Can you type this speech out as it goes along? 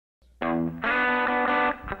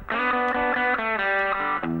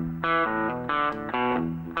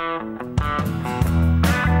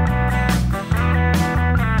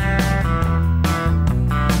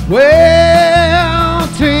Well,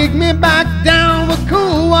 take me back down where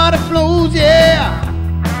cool water flows, yeah.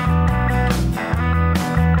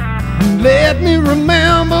 Let me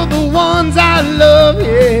remember the ones I love,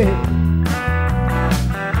 yeah.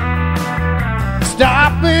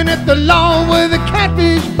 Stopping at the lawn where the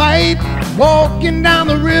catfish bite, walking down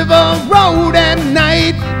the river road at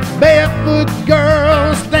night, barefoot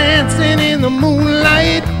girls dancing in the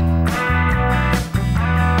moonlight.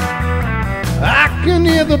 I can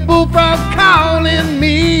hear the bullfrog calling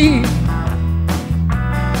me.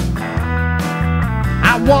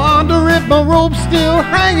 I wonder if my rope's still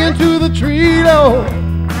hanging to the tree, though.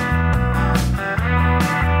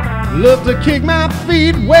 Love to kick my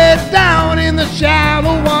feet way down in the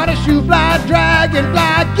shallow water. Shoe fly,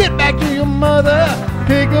 dragonfly, get back to your mother.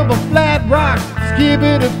 Pick up a flat rock, skip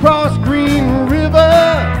it across Green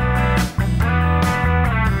River.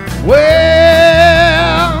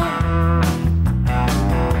 Well,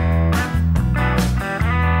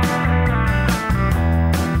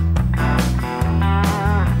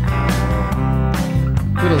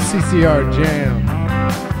 little CCR jam.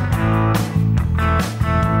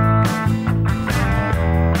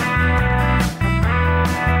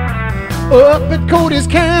 Up at Cody's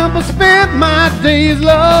camp, I spent my days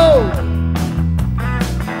low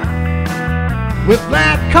with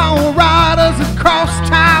flat cone riders and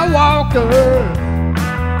cross-tie walkers.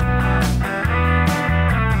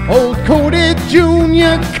 Old Cody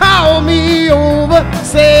Jr. called me over,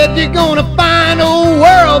 said you're gonna find a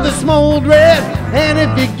world that's smoldering, and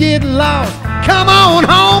if you get lost, come on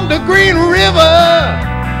home to Green River.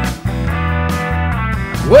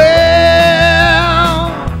 Well,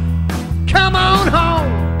 come on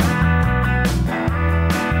home.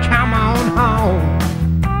 Come on home.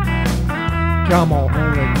 Come on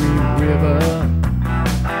home to Green River.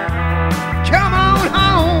 Come on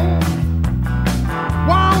home.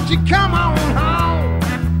 Won't you come on home?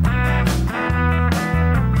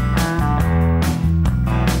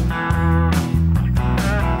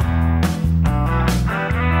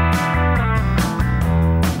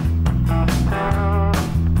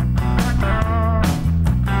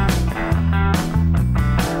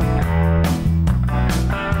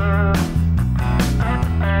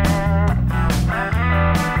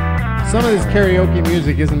 Some of this karaoke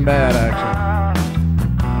music isn't bad, actually.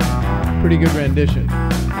 Pretty good rendition.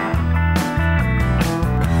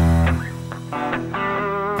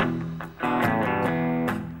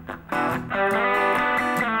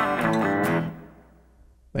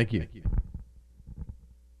 Thank you.